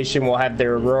location will have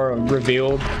their Aurora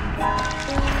revealed.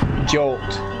 Jolt.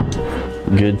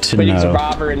 Good to Putting know.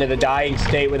 survivor into the dying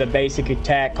state with a basic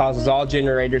attack causes all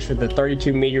generators for the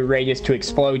 32-meter radius to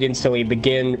explode instantly,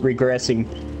 begin regressing.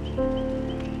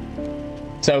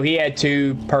 So he had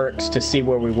 2 perks to see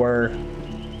where we were.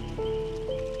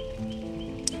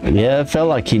 Yeah, it felt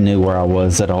like he knew where I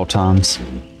was at all times.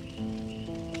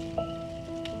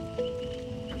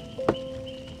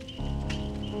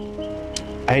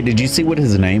 Hey, did you see what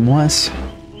his name was?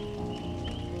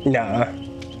 Nah.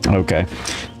 Okay.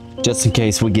 Just in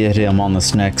case we get him on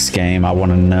this next game, I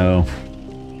want to know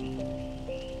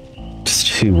just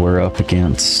who we're up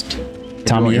against.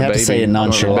 Tommy, you have to say it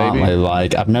nonchalantly.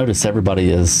 Like, I've noticed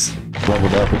everybody is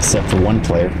leveled up except for one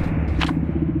player.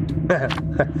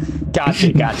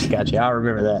 Gotcha. I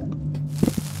remember that.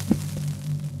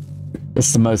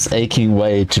 It's the most aching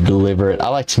way to deliver it. I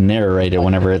like to narrate it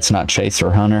whenever it's not Chase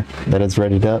or Hunter that is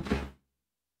readied up.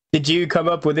 Did you come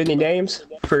up with any names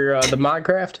for the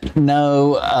Minecraft?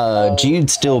 No,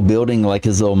 Jude's still building like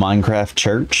his little Minecraft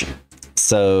church.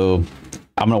 So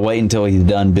I'm gonna wait until he's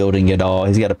done building it all.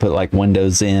 He's got to put like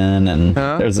windows in, and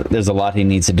there's a lot he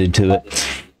needs to do to it.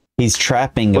 He's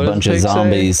trapping a bunch of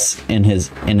zombies in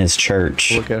his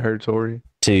church. Look at her, Tori.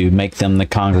 To make them the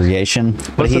congregation.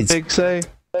 But What's the pig say?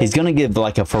 He's gonna give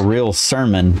like a for real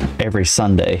sermon every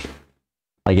Sunday.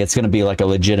 Like it's gonna be like a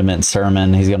legitimate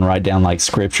sermon. He's gonna write down like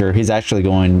scripture. He's actually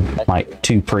going like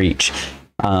to preach.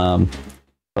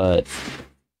 But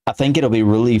I think it'll be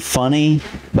really funny,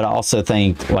 but I also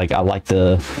think like I like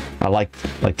the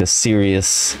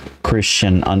serious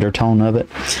Christian undertone of it.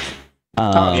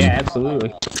 Oh yeah,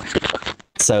 absolutely.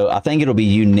 So I think it'll be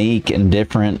unique and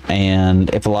different,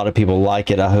 and if a lot of people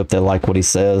like it, I hope they like what he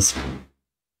says.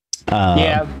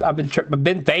 Yeah, I've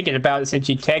been thinking about it since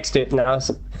you texted, and I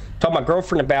was told my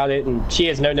girlfriend about it, and she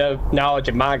has no knowledge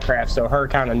of Minecraft, so her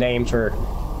kind of names were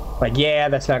like, yeah,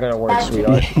 that's not gonna work,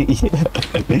 sweetheart.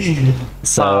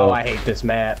 So I hate this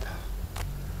map.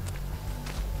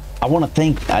 I want to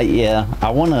think,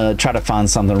 I want to try to find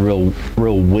something real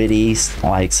witty,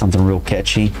 like something real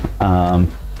catchy.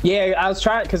 Yeah, I was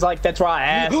trying, because like that's why I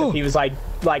asked if he was like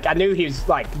I knew he was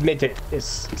like meant to is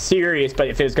serious, but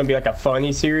if it was gonna be like a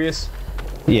funny serious.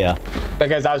 Yeah.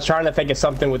 Because I was trying to think of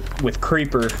something with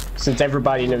Creeper, since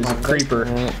everybody knows Creeper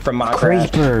from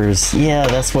Minecraft. Creepers, yeah,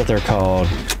 that's what they're called.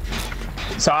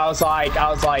 So I was like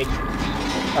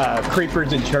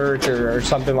Creepers in church or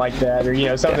something like that,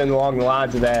 or something along the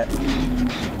lines of that.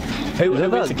 Who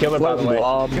is the killer, by the way?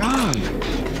 God.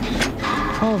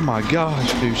 Oh my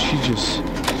gosh, dude,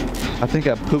 I think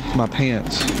I pooped my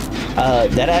pants.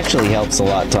 That actually helps a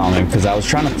lot, Tommy, because I was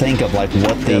trying to think of like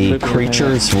what the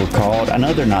creatures were called. I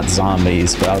know they're not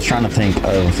zombies, but I was trying to think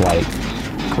of like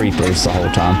creepers the whole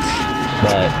time.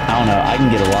 But I don't know, I can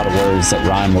get a lot of words that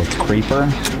rhyme with creeper,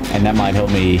 and that might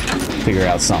help me figure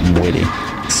out something witty.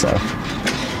 So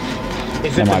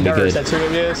is it the nurse? That's who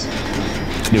it is?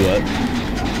 Do what?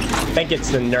 I think it's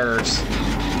the nurse.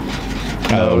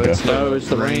 Oh, okay. No, it's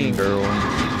the rain girl.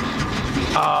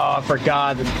 I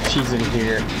forgot that she's in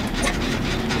here.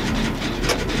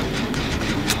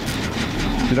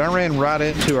 Dude, I ran right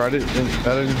into her. I didn't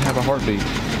have a heartbeat.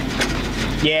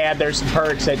 Yeah, there's some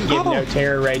perks that give no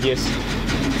terror radius.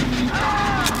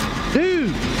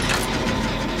 Dude!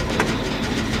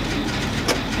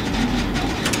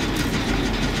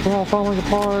 We're all falling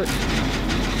apart.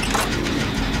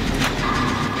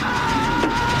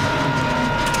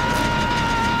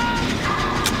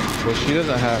 Well, she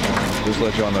doesn't have one. Just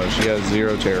let y'all know. She has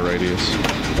 0 terror radius.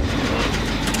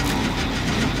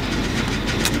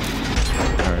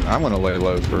 Alright, I'm gonna lay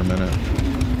low for a minute.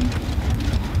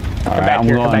 All Come right, back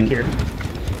here, come back here.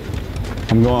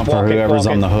 I'm going for whoever's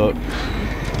on the hook.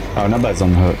 Oh, nobody's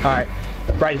on the hook. Alright,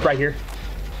 right here.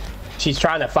 She's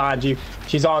trying to find you.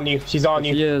 She's on you, she's on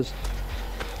you. She is.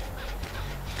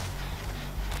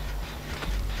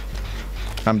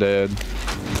 I'm dead.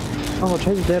 Oh,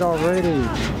 Chase is dead already.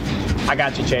 I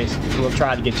got you, Chase. We'll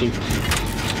try to get you.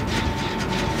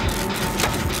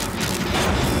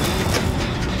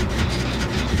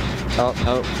 Oh,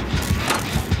 no.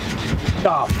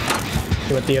 Oh,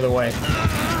 he went the other way.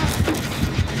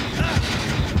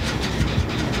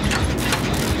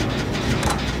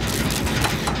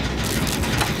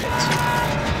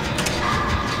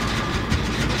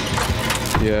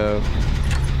 Yeah.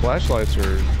 Flashlights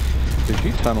are... Dude,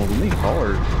 she tunneled me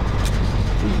hard.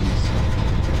 Jeez.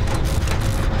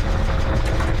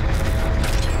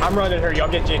 I'm running her. Y'all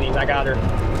get Jenny's. I got her.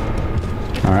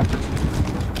 All right.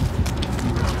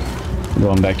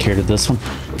 Going back here to this one.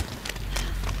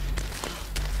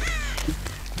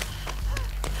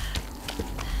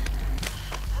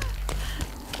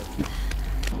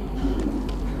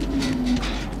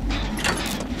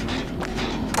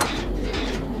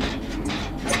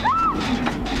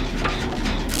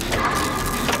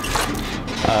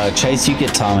 Chase, you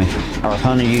get Tommy. Or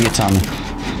Hunter, you get Tommy.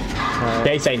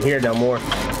 Chase ain't here no more.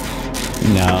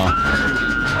 No.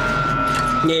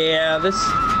 Yeah, this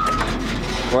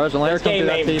Where's the Larry come through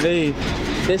that game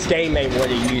TV? this game ain't what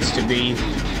it used to be.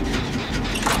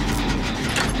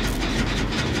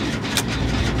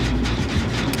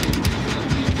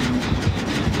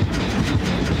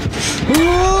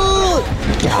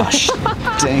 Gosh,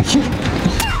 dang it.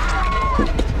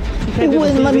 It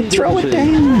wouldn't let me throw it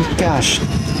down. Gosh.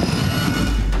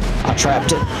 I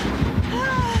trapped it.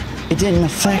 It didn't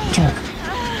affect her.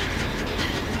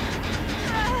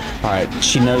 Alright,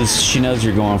 she knows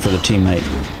you're going for the teammate.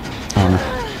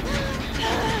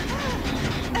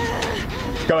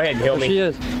 Go ahead and heal There me. she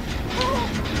is.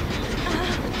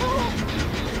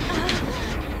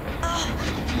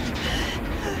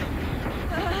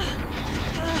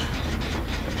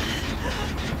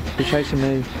 She's chasing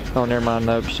me. Oh, never mind.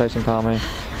 Nope, she's chasing Tommy.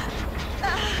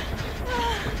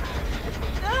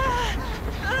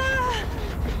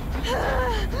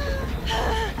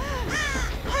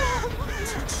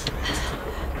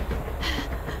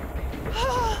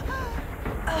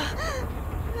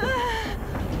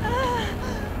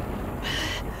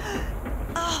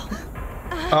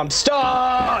 I'm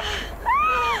stuck!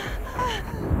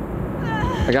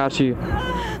 I got you.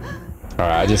 Alright,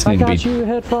 I just I need to got be you,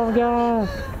 headphone guy.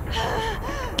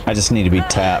 I just need to be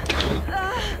tapped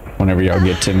whenever y'all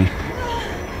get to me.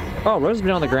 Oh, Rose has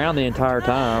been on the ground the entire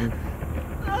time.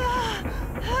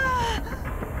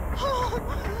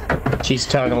 She's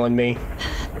tunneling me.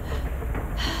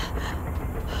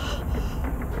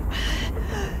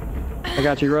 I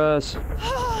got you, Russ.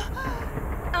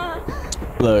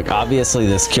 Look, obviously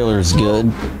this killer is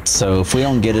good, so if we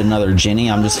don't get another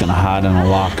Jenny, I'm just gonna hide in a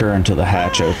locker until the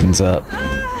hatch opens up.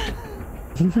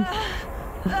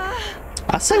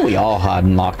 I say we all hide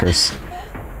in lockers.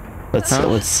 Let's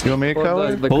You want me to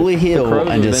color? fully heal crows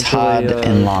and just hide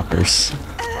eventually, in lockers.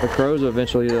 The crows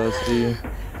eventually see you.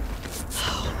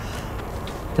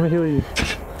 Let me heal you.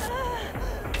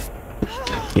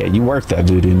 Yeah, you work that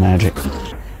voodoo magic.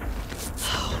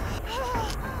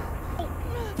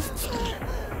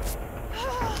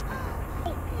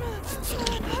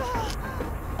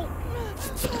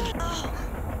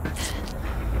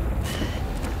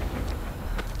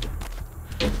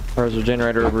 There's a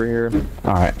generator over here.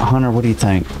 Alright, Hunter, what do you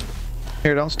think?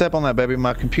 Here, don't step on that, baby.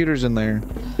 My computer's in there.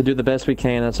 We do the best we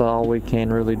can. That's all we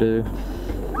can really do.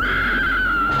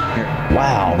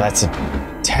 Wow, that's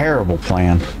a terrible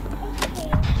plan.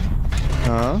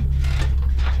 Huh?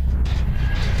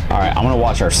 Alright, I'm gonna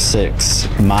watch our 6.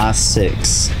 My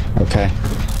 6. Okay?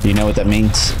 You know what that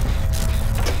means?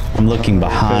 I'm looking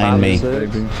behind me.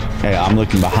 Baby. Hey, I'm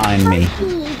looking behind me.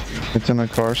 It's in the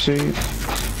car seat.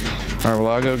 Alright,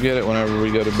 well, I'll go get it whenever we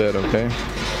go to bed, okay?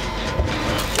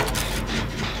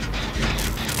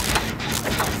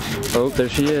 Oh, there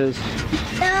she is.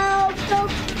 No.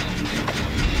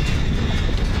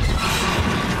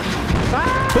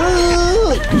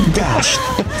 Gosh,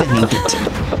 dang it.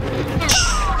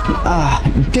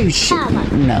 Dude,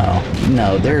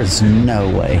 no, there's no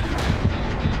way.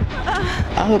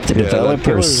 I hope the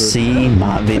developers see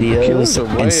my videos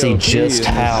and see just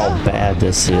how bad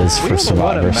this is for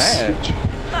survivors. Match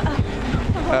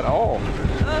at all.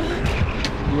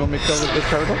 You want me to color the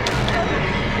turtle?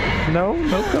 No,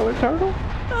 no color turtle.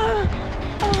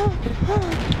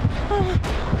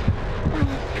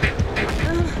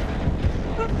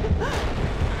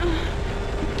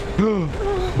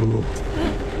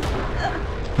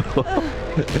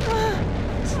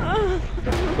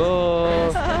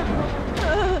 Oh,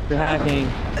 you're hacking.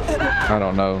 I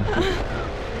don't know.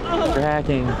 You're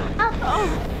hacking.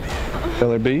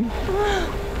 Color B?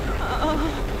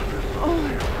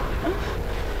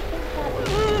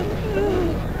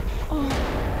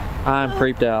 I'm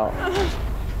creeped out.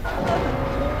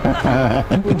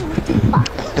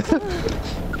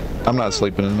 I'm not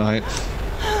sleeping tonight.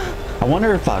 I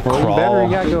wonder if I crawl. Better, you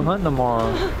gotta go hunting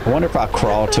tomorrow. I wonder if I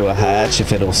crawl to a hatch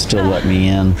if it'll still let me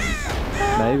in.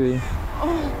 Maybe.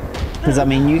 Because I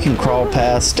mean, you can crawl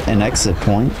past an exit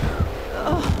point.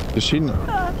 Does she know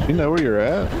where you're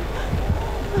at?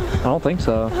 I don't think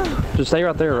so. Just stay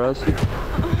right there, Russ.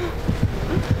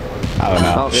 Oh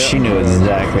no, Oh, yeah. she knew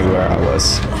exactly where I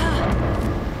was.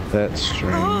 That's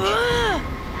strange.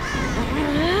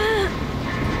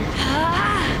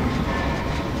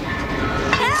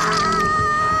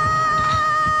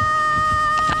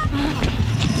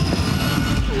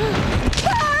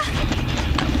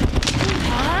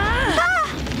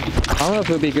 I don't know if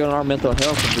it would be good on our mental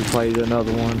health if we played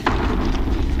another one.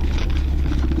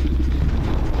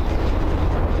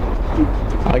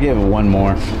 I'll give it one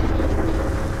more.